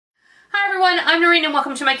everyone, I'm Noreen and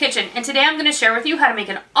welcome to my kitchen. And today I'm going to share with you how to make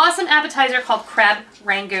an awesome appetizer called crab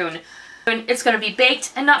rangoon. It's going to be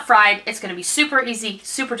baked and not fried. It's going to be super easy,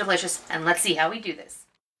 super delicious, and let's see how we do this.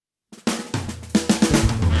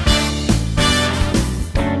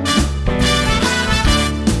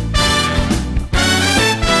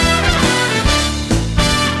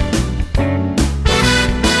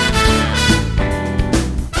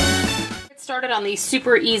 Started on the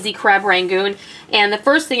super easy crab rangoon, and the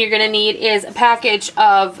first thing you're going to need is a package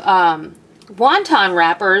of wonton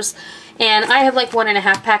wrappers, and I have like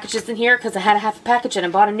 1.5 packages in here because I had a half a package and I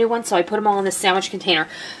bought a new one, so I put them all in this sandwich container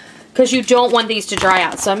because you don't want these to dry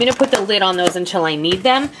out. So I'm going to put the lid on those until I need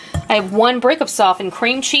them. I have 1 brick of softened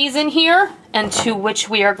cream cheese in here, and to which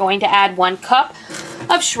we are going to add 1 cup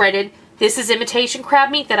of shredded. This is imitation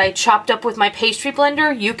crab meat that I chopped up with my pastry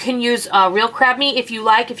blender. You can use real crab meat if you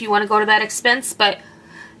like, if you want to go to that expense, but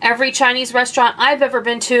every Chinese restaurant I've ever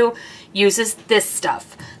been to uses this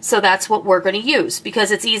stuff. So that's what we're going to use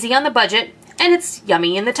because it's easy on the budget and it's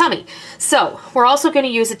yummy in the tummy. So we're also going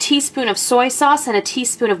to use a teaspoon of soy sauce and a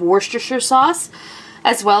teaspoon of Worcestershire sauce,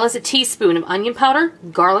 as well as a teaspoon of onion powder,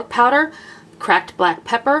 garlic powder, cracked black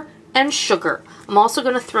pepper, and sugar. I'm also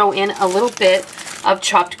going to throw in a little bit of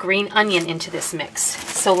chopped green onion into this mix.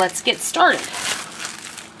 So let's get started.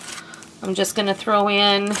 I'm just going to throw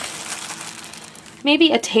in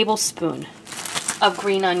maybe a tablespoon of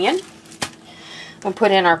green onion. We'll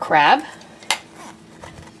put in our crab.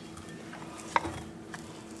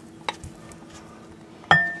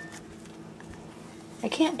 I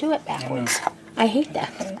can't do it backwards. I hate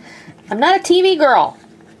that. I'm not a TV girl.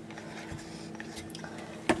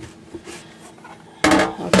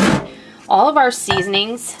 Okay. All of our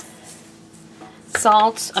seasonings,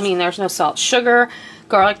 salt, there's no salt, sugar,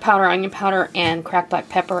 garlic powder, onion powder, and cracked black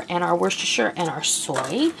pepper, and our Worcestershire and our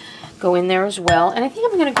soy go in there as well. And I think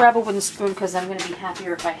I'm going to grab a wooden spoon because I'm going to be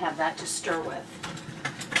happier if I have that to stir with.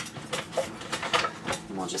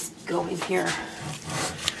 And we'll just go in here.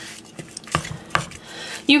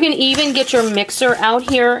 You can even get your mixer out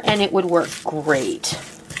here and it would work great.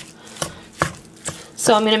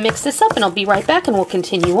 So I'm going to mix this up and I'll be right back and we'll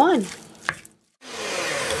continue on.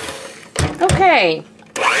 Okay.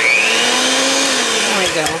 There we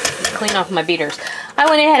go. Clean off my beaters. I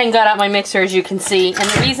went ahead and got out my mixer, as you can see. And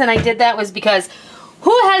the reason I did that was because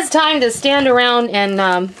who has time to stand around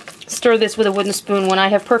and stir this with a wooden spoon when I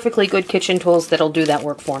have perfectly good kitchen tools that'll do that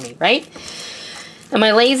work for me, right? Am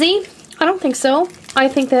I lazy? I don't think so. I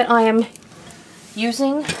think that I am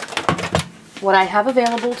using what I have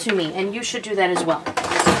available to me, and you should do that as well.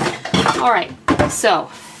 Alright, so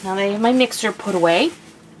now that I have my mixer put away,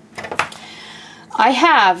 I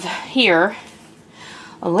have here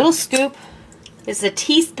a little scoop. This is a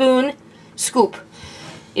teaspoon scoop.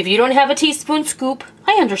 If you don't have a teaspoon scoop,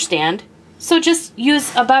 I understand. So just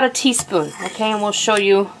use about a teaspoon, okay? And we'll show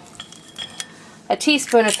you a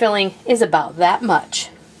teaspoon of filling is about that much.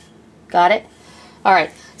 Got it?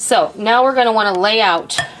 Alright, so now we're going to want to lay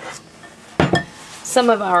out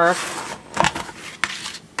some of our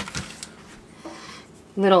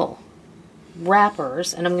little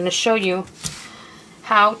wrappers, and I'm going to show you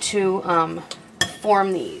how to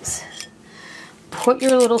form these. Put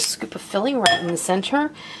your little scoop of filling right in the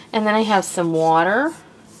center, and then I have some water.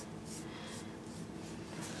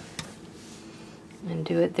 And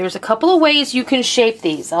do it. There's a couple of ways you can shape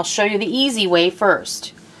these. I'll show you the easy way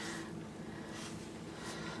first.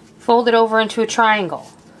 Fold it over into a triangle.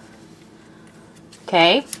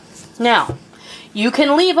 Okay, now you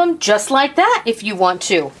can leave them just like that if you want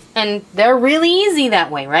to, and they're really easy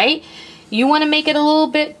that way, right? You want to make it a little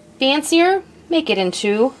bit fancier, make it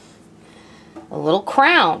into a little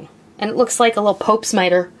crown, and it looks like a little Pope's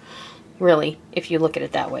mitre, really, if you look at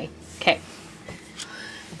it that way. Okay,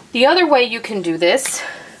 the other way you can do this,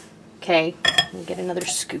 okay, let me get another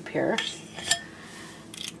scoop here.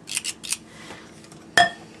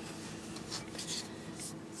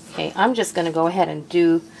 Okay, I'm just going to go ahead and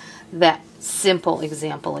do that simple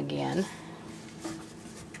example again.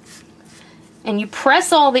 And you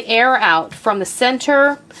press all the air out from the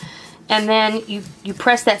center, and then you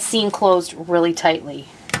press that seam closed really tightly.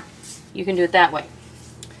 You can do it that way.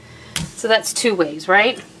 So that's 2 ways,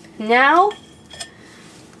 right? Now,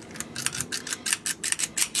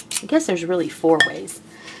 I guess there's really 4 ways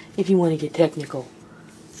if you want to get technical.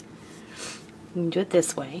 You can do it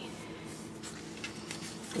this way.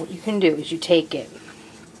 What you can do is you take it,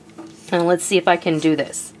 and let's see if I can do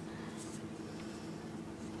this.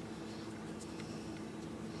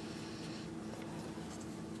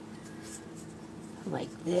 Like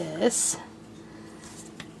this.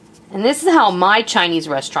 And this is how my Chinese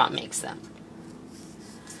restaurant makes them.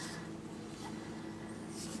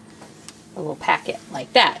 little packet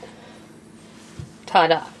like that.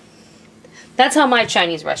 Ta-da. That's how my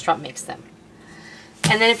Chinese restaurant makes them.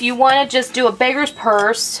 And then if you want to just do a beggar's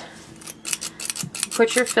purse,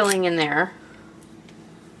 put your filling in there.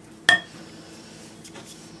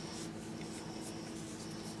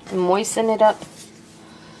 And moisten it up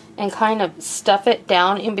and kind of stuff it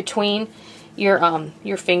down in between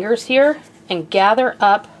your fingers here and gather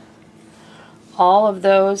up all of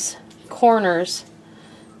those corners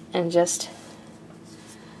and just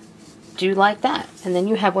do like that. And then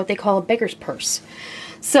you have what they call a beggar's purse.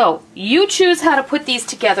 So you choose how to put these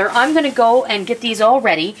together. I'm going to go and get these all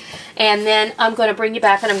ready, and then I'm going to bring you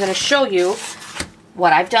back and I'm going to show you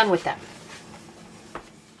what I've done with them.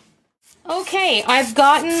 Okay, I've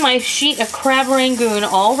gotten my sheet of crab rangoon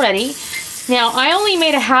all ready. Now, I only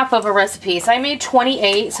made a half of a recipe, so I made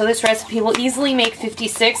 28, so this recipe will easily make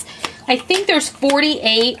 56. I think there's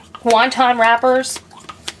 48 wonton wrappers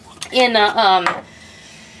in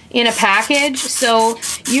a package, so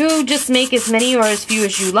you just make as many or as few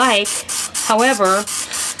as you like. However,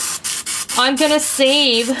 I'm going to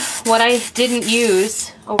save what I didn't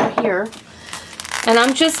use over here, and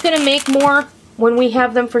I'm just going to make more when we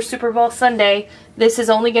have them for Super Bowl Sunday. This is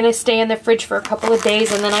only going to stay in the fridge for a couple of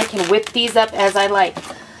days, and then I can whip these up as I like.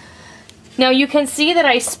 Now you can see that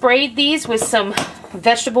I sprayed these with some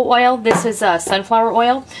vegetable oil. This is sunflower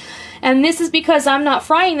oil. And this is because I'm not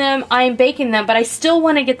frying them, I'm baking them, but I still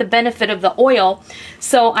want to get the benefit of the oil.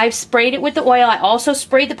 So I've sprayed it with the oil. I also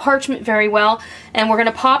sprayed the parchment very well. And we're going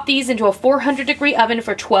to pop these into a 400-degree oven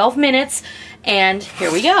for 12 minutes. And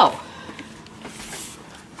here we go.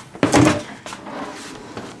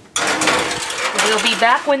 We'll be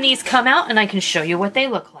back when these come out and I can show you what they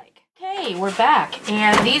look like. Okay, we're back.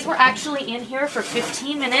 And these were actually in here for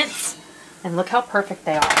 15 minutes. And look how perfect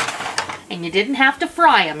they are. And you didn't have to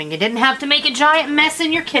fry them, and you didn't have to make a giant mess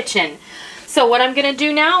in your kitchen. So what I'm going to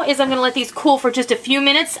do now is I'm going to let these cool for just a few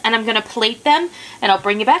minutes, and I'm going to plate them, and I'll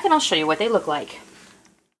bring you back and I'll show you what they look like.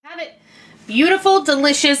 Have it. Beautiful,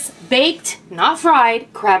 delicious, baked, not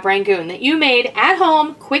fried crab rangoon that you made at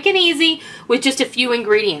home, quick and easy, with just a few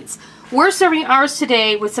ingredients. We're serving ours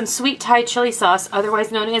today with some sweet Thai chili sauce,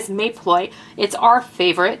 otherwise known as Mae Ploy. It's our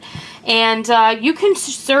favorite. And you can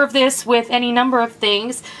serve this with any number of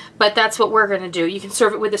things, but that's what we're going to do. You can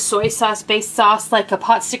serve it with a soy sauce-based sauce like a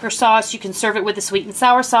pot sticker sauce. You can serve it with a sweet and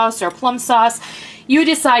sour sauce or a plum sauce. You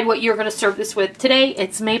decide what you're going to serve this with. Today,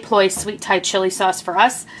 it's Mae Ploy sweet Thai chili sauce for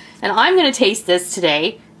us. And I'm going to taste this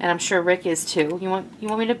today, and I'm sure Rick is too. You want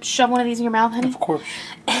me to shove one of these in your mouth, honey? Of course.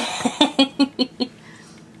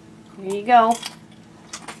 Here you go.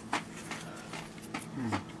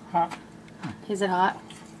 Hot. Is it hot?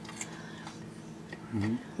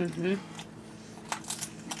 Mm-hmm. Mm-hmm.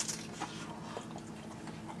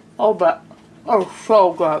 Oh, but, oh,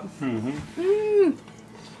 so good. Mm-hmm. Mmm.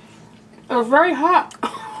 It's very hot.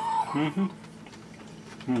 Mm-hmm.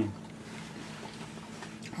 Mm.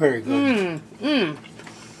 Very good. Mmm.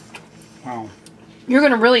 Wow. You're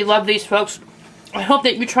going to really love these, folks. I hope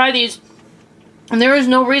that you try these. And there is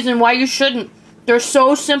no reason why you shouldn't. They're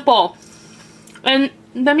so simple. And,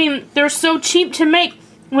 I mean, they're so cheap to make.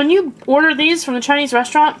 When you order these from the Chinese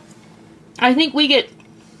restaurant, I think we get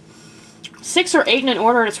 6 or 8 in an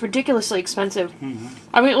order, and it's ridiculously expensive. Mm-hmm.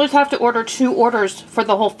 I mean, at least have to order 2 orders for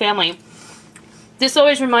the whole family. This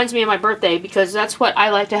always reminds me of my birthday, because that's what I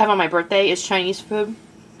like to have on my birthday is Chinese food.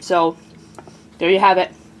 So, there you have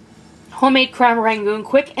it. Homemade crab rangoon,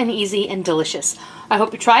 quick and easy and delicious. I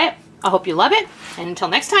hope you try it. I hope you love it. And until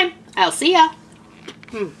next time, I'll see ya.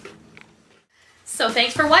 So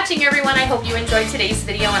thanks for watching, everyone. I hope you enjoyed today's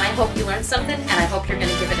video, and I hope you learned something, and I hope you're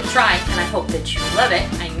going to give it a try, and I hope that you love it.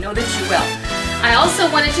 I know that you will. I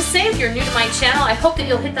also wanted to say, if you're new to my channel, I hope that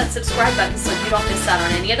you'll hit that subscribe button so you don't miss out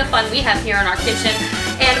on any of the fun we have here in our kitchen.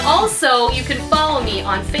 And also, you can follow me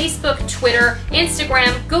on Facebook, Twitter,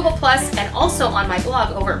 Instagram, Google+, and also on my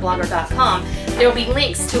blog over at blogger.com. There will be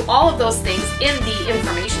links to all of those things in the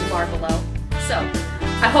information bar below. So,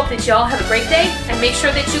 I hope that you all have a great day, and make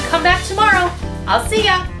sure that you come back tomorrow. I'll see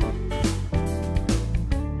ya!